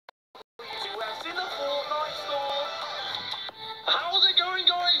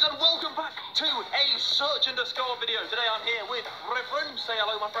search and discover video. Today I'm here with Reverend. Say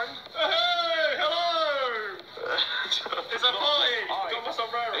hello, my friend. Hey, hello! It's a party. Got my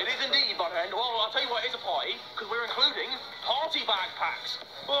sombrero. It is indeed, my friend. Well, I'll tell you what, it is a party because we're including party backpacks.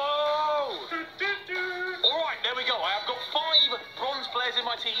 Whoa! Alright, there we go. I have got 5 bronze players in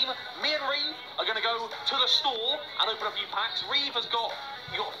my team. Me and Reeve are going to go to the store and open a few packs. Reeve has got,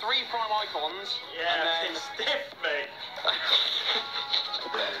 you got 3 prime icons. Yeah, and then... it's stiff, mate.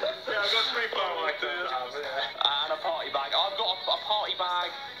 Yeah, I've got 3 prime icons. And a party bag. I've got a party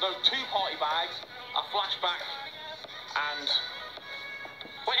bag, no, 2 party bags, a flashback, and...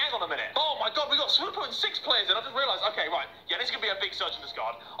 Wait, hang on a minute. Oh my god, we're putting 6 players in. I just realised, okay, right. Yeah, this is going to be a big search and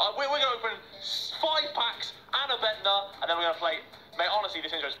discard. We're going to open 5 packs and a Ventnor, and then we're going to play... Mate, honestly,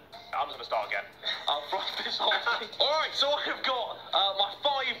 this intro's... I'm just going to start again. From this whole thing. Alright, so I've got my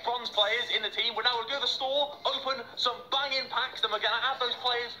 5 bronze players in the team. We're now going to go to the store, open some banging packs, then we're going to add those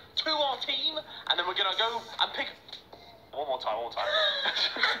players to our team, and then we're going to go and pick... One more time. You got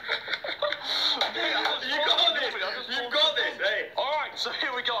this. You've got this, hey. Alright, so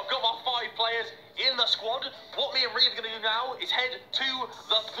here we go. I've got my 5 players in the squad. What me and Reeve are going to do now is head to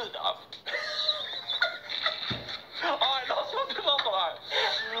the... Alright, last one.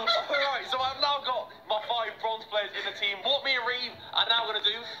 Alright, so I've now got my 5 bronze players in the team. What me and Reeve are now going to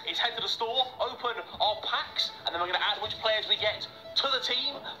do is head to the store, open our packs, and then we're going to add which players we get to the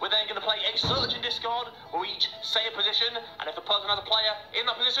team. We're then going to play a search and discard, where we each say a position, and if the person has a player in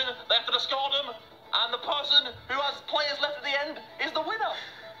that position, they have to discard them, and the person who has players left at the end is the winner.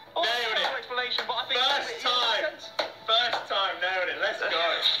 Oh, nailed it. No explanation, but I think First time, nailed it. Let's go.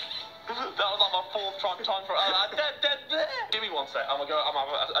 That was like my 4th time for Give me 1 sec. I'm gonna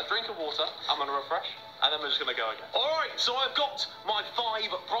have a drink of water. I'm gonna refresh, and then we're just gonna go again. All right, so I've got my 5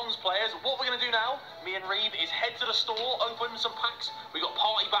 bronze players. What we're gonna do now, me and Reeve, is head to the store, open some packs. We got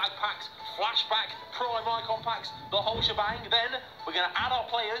party bag packs, flashback, prime icon packs, the whole shebang. Then we're gonna add our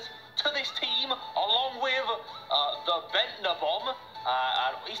players to this team along with the Ventnor bomb.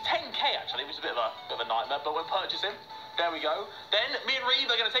 And he's 10k actually, which is a bit of a nightmare, but we'll purchase him. There we go. Then me and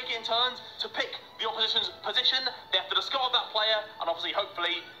Reeve are going to take it in turns to pick the opposition's position. They have to discard that player, and obviously,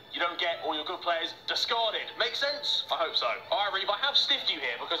 hopefully, you don't get all your good players discarded. Make sense? I hope so. All right, Reeve, I have stiffed you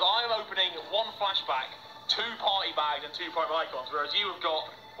here because I am opening 1 flashback, 2 party bags, and 2 prime icons, whereas you have got...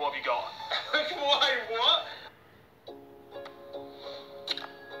 What have you got? Wait, what?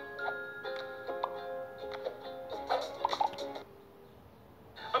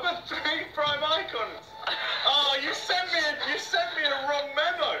 I've got 3 prime icons. Oh, you sent me a wrong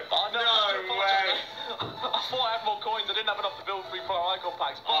memo. No way. I thought I had more coins. I didn't have enough to build 3 prime icon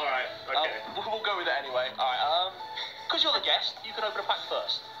packs. All right, okay. We'll go with it anyway. All right. Because you're the guest, you can open a pack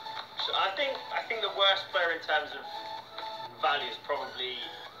first. So I think the worst player in terms of value is probably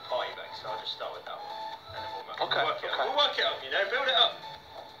party bag. So I'll just start with that one, and then we'll work it up. We'll work it up, you know, build it up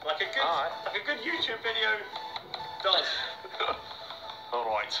like a good YouTube video does. All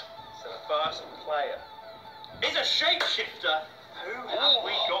right. So the first player is a shapeshifter. Who have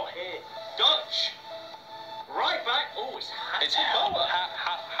we got here? Dutch. Right back. Oh, it's Hatterboa.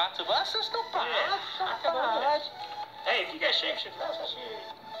 Hatterboa. That's not bad. Yeah, That's not bad. Hey, if you get shapeshifter, that's actually...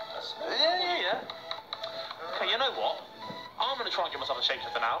 Yeah. Okay, you know what? I'm going to try and get myself a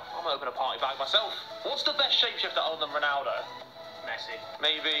shapeshifter now. I'm going to open a party bag myself. What's the best shapeshifter other than Ronaldo? Messi.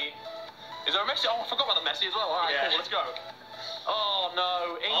 Maybe... Is there a Messi? Oh, I forgot about the Messi as well. All right, cool, let's go. Oh,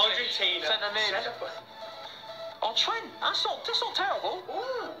 no. English. Argentina. Centre mid. Oh, Trent. That's not terrible.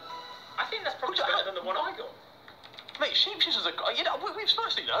 Ooh. I think that's probably better than the one I got. Mate, shapeshifters are... You know, we've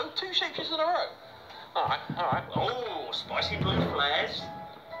smashed it, though. 2 shapeshifters in a row. All right. Oh, spicy blue flares.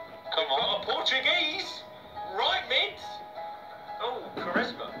 Come on. Got a Portuguese. Right mid. Oh,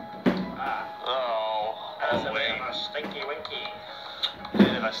 charisma. That's a bit of a stinky winky.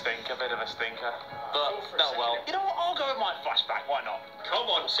 Bit of a stinker. But, no, well, you know what? I'll go with my flashback. Why not? Come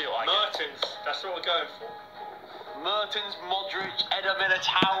on. We'll see what I get. Mertens. That's what we're going for. Mertens, Modric, Eder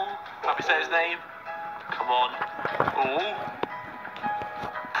Militao. How do you say his name? Come on.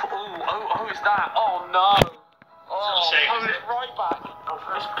 Oh, who's that? Oh, no. Oh, Polish right back.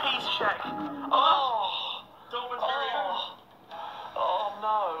 This piece check. Oh. Dortmund's very own. Oh,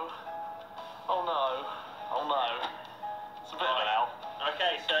 no. It's a bit of an L.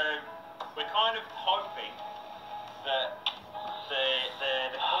 Okay, so we're kind of hoping that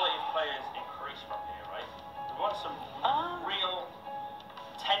the quality of players increase from here, right? We want some real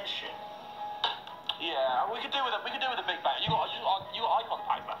tension. Yeah, we could do with a big bang. You got icon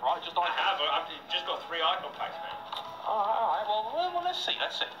packs left, right? Just icon. I've just got 3 icon packs, man. All right. Well, let's see.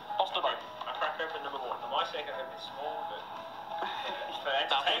 Let's see. What's the vote? I crack open number 1. The my second hope is small, but For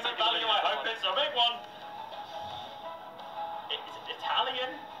entertainment value, I hope it's a big one. It's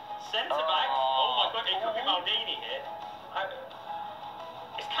Italian centre back. Oh my god, it could be Maldini here.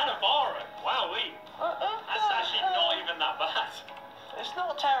 It's Cannavaro. Wowee. That's actually not even that bad. It's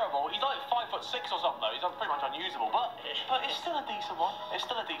not terrible. He's like 5'6" or something though. He's pretty much unusable, but it's still a decent one. It's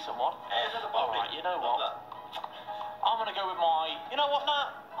still a decent one. Alright, you know what? I'm gonna go with my. You know what? Nah,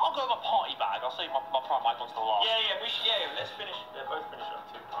 I'll go with my party bag. I'll save my prime icons till last. Yeah. We should. Yeah, let's finish. Both finish on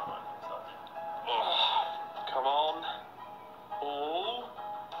 2 prime icons. Come on. Oh,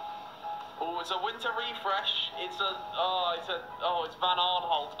 it's a winter refresh. It's Van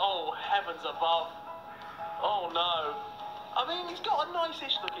Arnholt. Oh, heavens above. Oh no. I mean, he's got a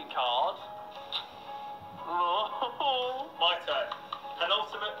nice-ish looking card. Oh. My turn.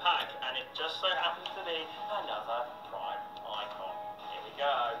 Penultimate pack, and it just so happens to be another prime icon. Here we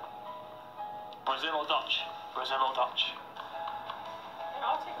go. Brazil or Dutch? Brazil or Dutch? Yeah,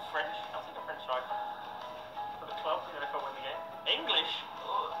 I'll take a French icon. For the club, if I win the game. English.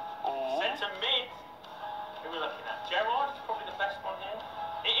 Centre mid. Who are we looking at? Gerrard is probably the best one here.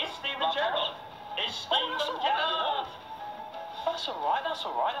 It is Steven Gerrard. It's Steven Gerrard. That's alright.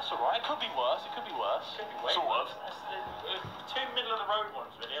 It could be worse. Could be way sort worse. of. That's the 2 middle of the road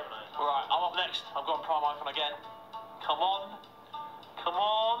ones, really, haven't I? Right, I'm up next. I've got a prime icon again. Come on.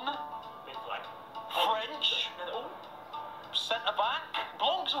 Big flag. French. Centre back.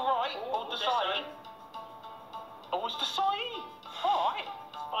 Blanc's alright. Or Desailly. Oh, it's Desailly. Alright.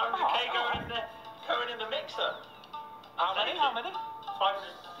 500k going in the mixer. How many? 500k, I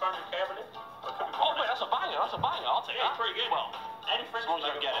believe. Oh wait, that's a banger. I'll take that. It's pretty good. Well, any French as long as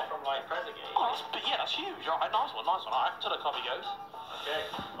you don't get it from like Trezeguet. Oh, that's huge. Alright, nice one. Alright, to the copy goes. Okay,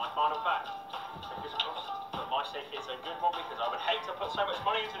 my final pack. Fingers crossed. For my sake, it's a good one because I would hate to put so much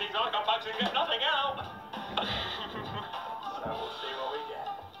money into these icon packs and get nothing out. So we'll see what we get.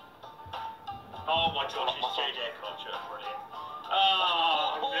 Oh my gosh, it's JJ Culture. Brilliant.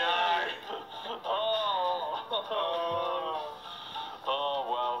 Oh no. Oh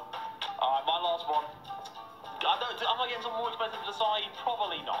well. Alright, my last one. Am I getting something more expensive to decide?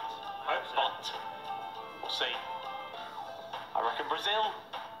 Probably not. Hope so. But we'll see. I reckon Brazil.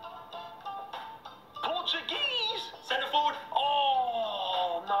 Portuguese! Centre forward.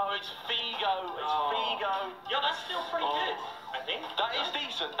 Oh no, it's Figo. Figo. Yeah, that's still pretty good. I think. That is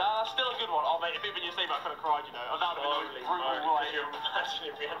decent. That's still a good one. Oh mate, if even you say that, I could have cried, you know. That would have been brutal, right? Could you imagine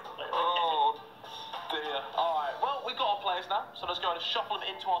if we had to play that Oh dear. Alright, well, we've got our players now, so let's go and shuffle them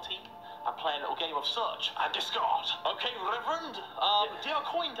into our team and play a little game of search and discard. Okay, Reverend, do you have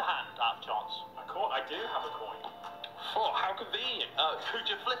a coin to hand, chance? I do have a coin. Oh, how convenient. Could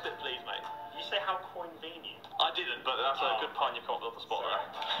you flip it, please, mate? You say how convenient? I didn't, but that's a good pun you caught off the spot there.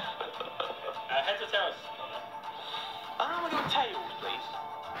 Heads or tails? I'm going to go tails, please.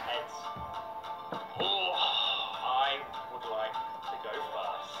 Heads. Oh. I would like to go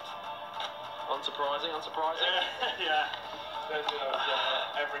first. Unsurprising. Yeah.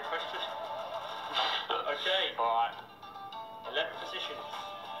 Every question. Okay. Alright. 11 positions.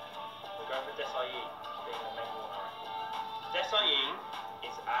 We're going for Desailly, being the main one, I reckon. Desailly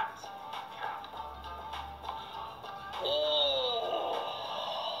is at cap. Oh.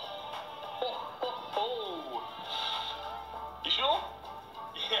 You sure?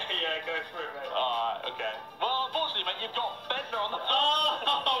 Yeah, go for it, mate. Alright, okay. Well, unfortunately, mate, you've got Bender on the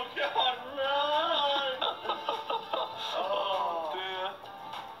Oh, God, no! Oh, dear.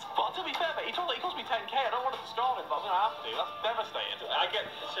 But to be fair, mate, he cost me 10k. I don't want to discard him, but I'm going to have to. That's devastating. So that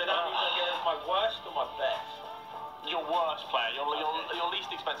means I get my worst or my best? Your worst player, your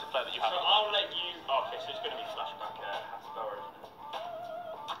least expensive player that you have. So I'll let you... Okay, so it's going to be flashback Hasbro, isn't it?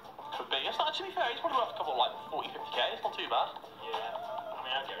 Could be. It's not, to be fair, he's probably worth a couple of like 40, 50k. It's not too bad. Yeah. I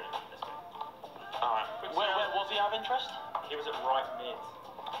mean, I'll get rid of him this game. Alright. Where was he out of interest? He was at right mid.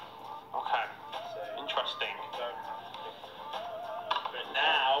 Okay. So interesting. Don't have to. But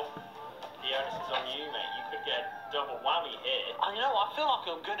now, the onus is on you, mate. You could get a double whammy here. And you know what? I feel like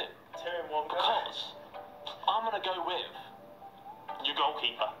I'm gonna. 2 in 1 go. Because I'm gonna go with your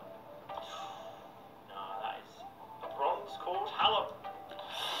goalkeeper. No, that is a bronze called Hallam.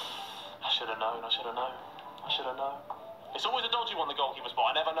 I should have known. It's always a dodgy one, the goalkeeper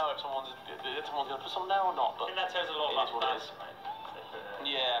spot. I never know if someone's going to put something there or not. But I think that tells a lot about what it is.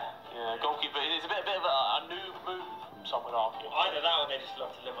 Yeah. Goalkeeper. It's a bit of a noob move. Some would argue. Either that or they just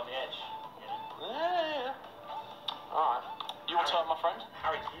love to live on the edge. You know? Yeah. All right. Your turn, my friend.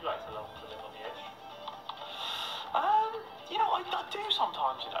 Harry, do you like to love to live on the edge? You know, I do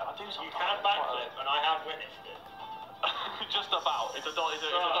sometimes. You know, I do sometimes. You can backflip, and I have witnessed it. Just about. It's a dodgy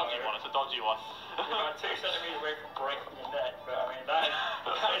one. It's a dodgy one. You're about 2 centimetres away from breaking your neck, but I mean, that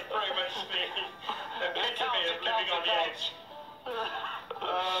is pretty much the epitome of living on the edge.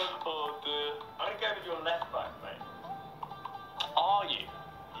 Oh dear. I'm going to go with your left back, mate. Are you?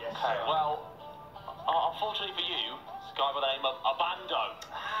 Yes. Okay, well, unfortunately for you, this guy by the name of Abando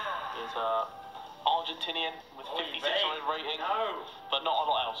is Argentinian with 56 rating, but not a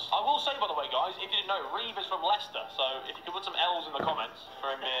lot else. I will say, by the way, guys, if you didn't know, Reeve is from Leicester, so if you could put some L's in the comments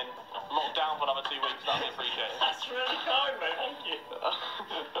for him being locked down for another 2 weeks, that would be appreciated. That's really kind, mate. Thank you.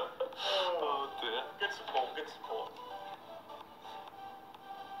 Oh dear. Good support. Good support.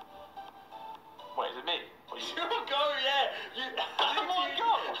 Wait, is it me? Your go, yeah.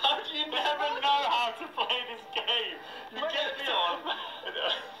 How do you never know how to play this game? You get me on.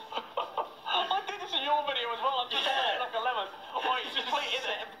 I did this in your video as well. I'm just like a lemon. Wait, please,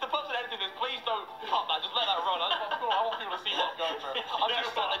 the person editing this, please don't cut that. Just let that run. I want people to see what I'm going through. I'm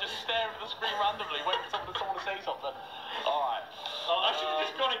just sat there, just staring at the screen randomly, waiting for someone to say something. All right. I should have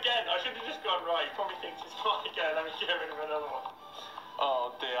just gone again. I should have just gone right. He probably thinks it's fine again. Let me give him another one.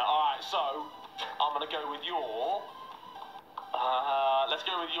 Oh dear. All right. So I'm gonna go with your. Let's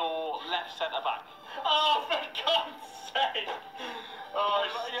go with your left centre back. Oh, for God's sake! Oh,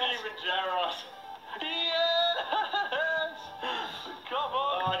 Steven Gerrard. Yes! Come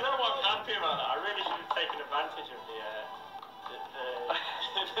on! Oh, I don't know what I'm happy about that. I really should have taken advantage of the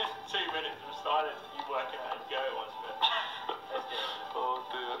 2 minutes of silence of you working out how to go it was. But let's do it. Oh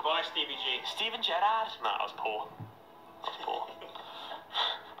dear. Bye, Stevie G. Steven Gerrard? No, that was poor. That was poor.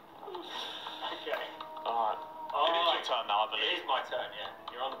 Okay. Alright. It is your turn now, I believe. It is my turn, yeah.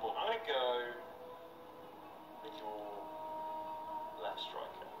 You're on the ball. I'm going to go with your left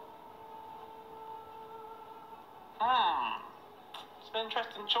striker. It's an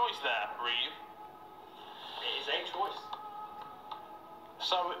interesting choice there, Reeve. It is a choice.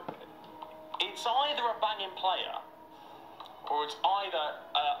 So, it's either a banging player, or it's either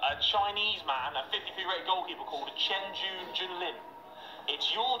a Chinese man, a 53 rated goalkeeper called Chen Junlin.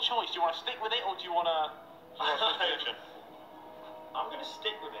 It's your choice. Do you want to stick with it, or do you want to switch position? I'm going to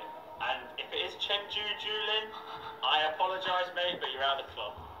stick with it. And if it is Chen Junlin, I apologise, mate, but you're out of the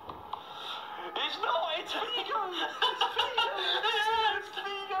club. It's not. It's Figo. It's Figo. It's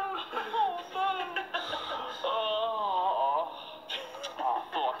Figo. Oh no. I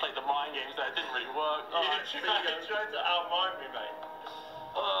thought I played the mind games there. It didn't really work. You tried to outmind me, mate.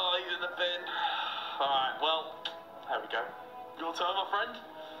 Oh, he's in the bin. Alright, well, there we go. Your turn, my friend.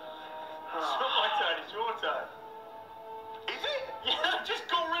 It's not my turn, it's your turn. Is it? Yeah, I just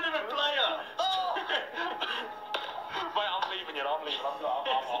got rid of a player. Oh. Mate, I'm leaving you. I'm leaving. I'm off.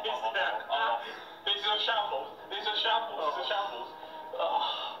 This is a shambles. This is a shambles. This is a shambles.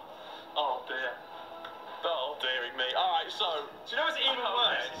 Oh dear. Oh dearie me. Alright, so. Do you know what's even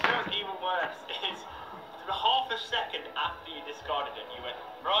worse? Do you know what's even worse? Is half a second after you discarded it, you went,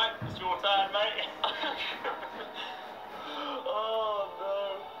 right, it's your turn, mate. Oh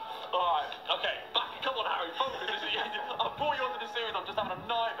no. Alright, okay, back. Come on, Harry, focus. I brought you onto this series, I'm just having a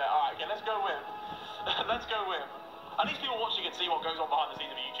nightmare. Alright, okay, let's go with. Let's go with. At least people watching can see what goes on behind the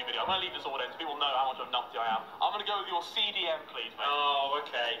scenes of a YouTube video. I'm going to leave this all in so people know how much of a numpty I am. I'm going to go with your CDM, please, mate. Oh,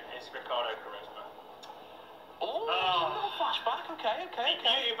 okay. It's Ricardo Quaresma. Oh, little flashback. Okay. The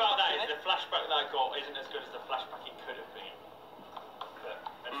beauty about that is the flashback that I got isn't as good as the flashback it could have been. But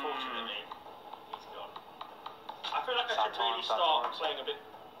unfortunately, he's gone. I feel like I should really start playing a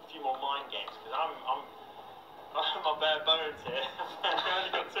few more mind games because I'm my bare bones here. I've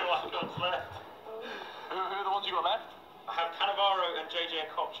only got 2 icons left. Who are the ones you got left? I have Cannavaro and JJ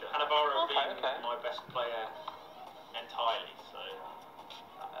Okocha. Cannavaro being my best player entirely, so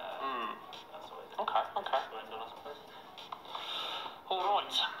that's what it is. Okay.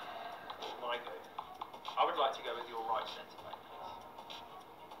 Alright. My go. I would like to go with your right centre back, please.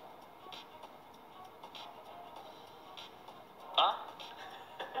 Huh?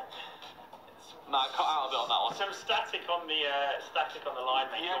 Nah, cut out a bit on that one. Some static on the line,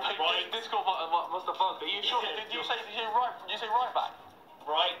 mate. Yeah, right. Discord must have bugged. Are you sure? Did you say right back?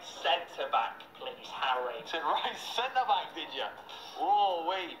 Right centre back, please, Harry. You said right centre back, did you? Oh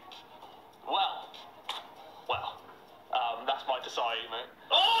wait. Well. That's my deciding, mate.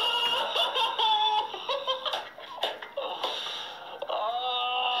 Oh!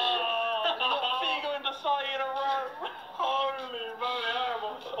 You got Figo and Desai in a row. Holy moly, I am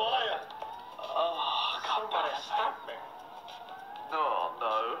on fire. Oh, somebody stop me. Oh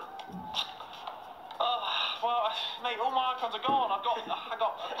no. Well, mate, all my icons are gone. I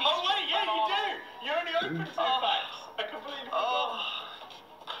got. Oh wait, yeah, you do. You only opened 2 packs. I completely forgot.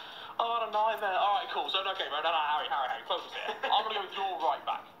 Oh what a nightmare. All right, cool. So, okay, no, Harry, focus here. I'm going to go with your right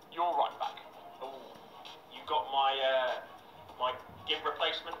back. Your right back. Ooh. You got my my gimp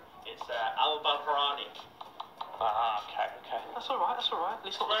replacement. It's Al-Bahrani. Okay. That's all right. At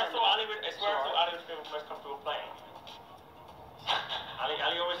least not where I thought Ali would feel most comfortable playing. Ali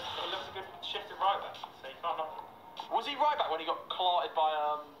always loves a good shifted right back, so you can't knock him. Was he right back when he got clotted by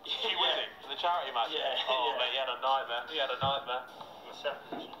Hugh Winning in the charity match? Yeah. Oh, mate, he had a nightmare. You've got 7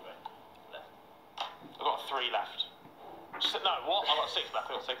 positions left. I've got 3 left. No, what? I've got 6 left.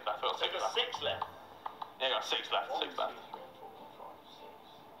 You've got 6 left? Yeah, I got 6 left. 6 left.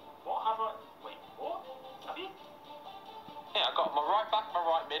 What have I... Wait, what? Have you? Yeah, I've got my right back, my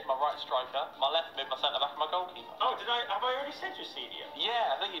right mid, my right striker, my left mid, my centre back, and my goalkeeper. Oh, have I already said your CDM?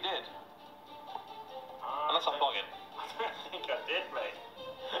 Yeah, I think you did. Unless I'm bugging. I don't think I did, mate.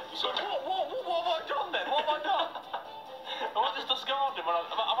 So what have I done then? What have I done? Am I just discarded when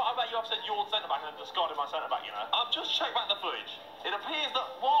I bet you I've said your centre back and then discarded my centre back, you know? I've just checked back the footage. It appears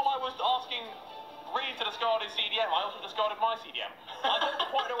that while I was asking Reed to discard his CDM, I also discarded my CDM. I don't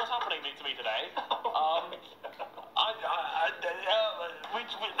quite know what's happening to me today. Oh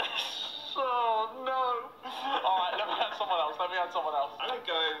no. Alright, let me add someone else. I'm gonna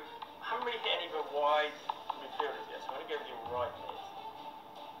go. I haven't really hit any of the wide midfielders yet, so I'm gonna go with your right mid.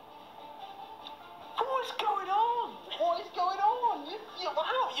 What is going on? Wow,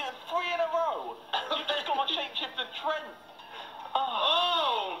 you're 3 in a row. You've just got my shapeshifter Trent.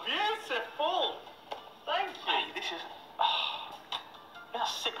 Oh, beautiful. Thank you. Hey, this is a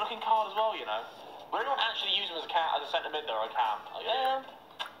sick looking card as well, you know. Will anyone actually use him as a centre mid or a cam? Yeah,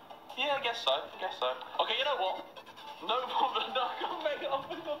 I guess so. Okay, you know what? No problem. No, I can't make it off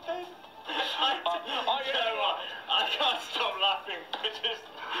with my pen. You know what? I can't stop laughing, but just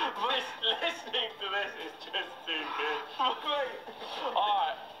listening to this is just too good.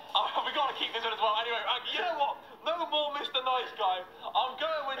 Alright, we got to keep this in as well. Anyway, you know what? No more Mr. Nice Guy. I'm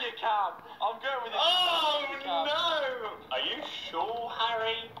going with your cam. Oh, no! Are you sure,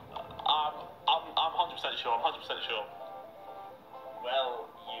 Harry? I'm 100% sure. Well,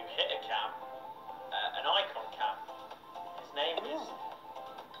 you hit a cam. An icon cam. His name is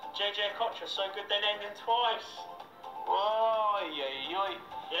JJ Kocher. So good they named him twice. Oh, yeah. You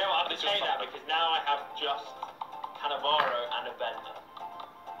know what, I have to say that because now I have just Cannavaro and a bender.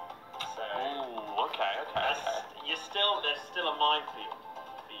 So... Ooh, okay. There's still a minefield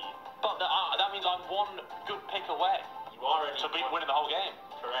for you. But that means I'm one good pick away. You are only to be winning the whole game.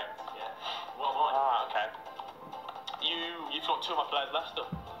 Correct, yeah. What am I? Okay. You've got 2 of my players left still.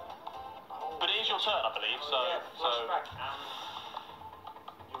 But it is your turn, I believe, flashback and...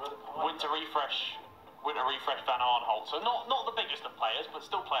 Winter refresh Van Arnholt. So not the biggest of players, but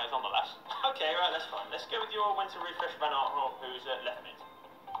still players nonetheless. Okay, right, that's fine. Let's go with your winter refresh Van Arnholt, who's at left mid.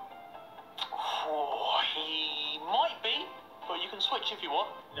 Oh, he might be, but you can switch if you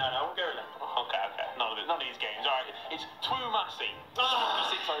want. No, we'll go left. Okay. None of these games. All right, it's Twumasi.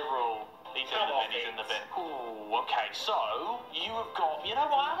 56 overall. He's in the bin. Ooh, okay. So you have got. You know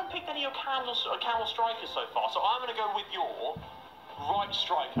what? I haven't picked any of your camel strikers so far. So I'm going to go with your right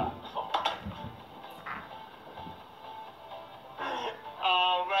striker.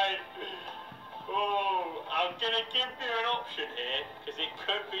 Oh, mate. Oh, I'm going to give you an option here, because it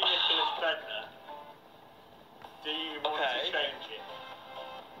could be Nicholas Bentner. Do you want to change it?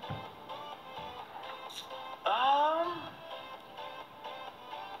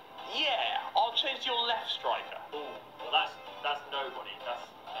 Yeah, I'll change to your left striker. Oh, well that's nobody. That's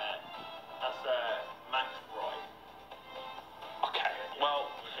Max Wright. Okay. Yeah. Well,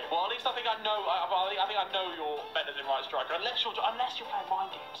 at least I think I know. I think I know your Bender's in right striker. Unless you're playing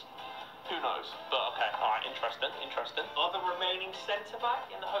mind games. Who knows? But okay. All right. Interesting. Are the remaining centre back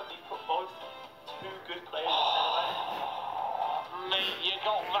in the hope that you put both 2 good players at centre back? Mate, you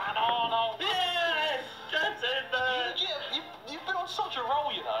got Van Arnold. Yes, get in there. You've been on such a roll,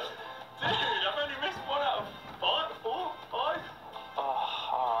 you know. Dude, I've only missed 1 out of 4, 5. Oh,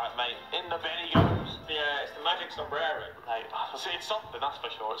 all right, mate. In the bin he goes. Yeah, it's the magic sombrero. Mate, it's something, that's for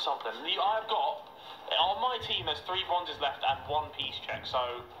sure. It's something. I've got on my team. There's 3 bronzes left and 1 peace check.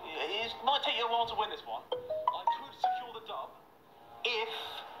 So it might take you a while to win this one. I could secure the dub if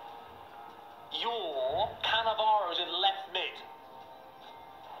your Cannavaro's in left mid.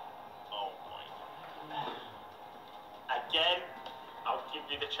 Oh my. Again, I'll give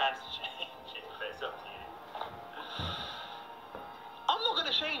you the chance to change it, but it's up to you. I'm not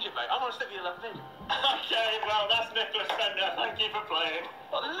going to change it, mate. I'm going to stick with your left mid. Okay, well, that's Nicholas Bender. Thank you for playing.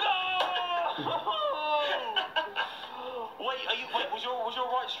 No! Wait, was your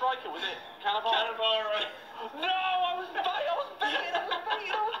right striker, was it Cannavaro? Cannavaro. No, I was baited.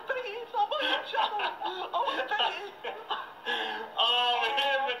 Oh,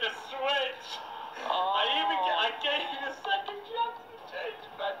 him with the switch. I gave you a second chance to change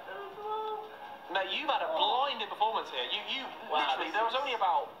better as well. No, you've had a blinding performance here. Wow, literally, there was only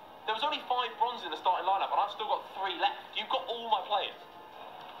 5 bronzes in the starting lineup, and I've still got 3 left. You've got all my players.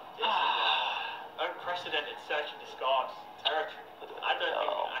 This is unprecedented search and discard territory. I don't think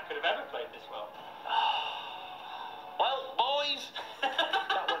I could have ever played this well. Well, boys,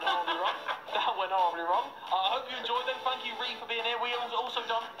 that went horribly wrong. I hope you enjoyed them. Thank you, Ree, for being here. We have also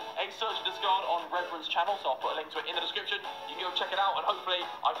done a search and discard on Reverend's channel, so I'll put a link to it in the description. You can go check it out, and hopefully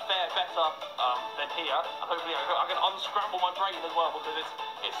I fare better than here, and hopefully I can unscramble my brain as well, because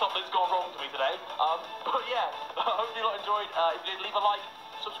it's something's gone wrong to me today. But yeah, I hope you lot enjoyed. If you did, leave a like,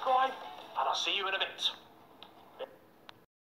 subscribe, and I'll see you in a bit.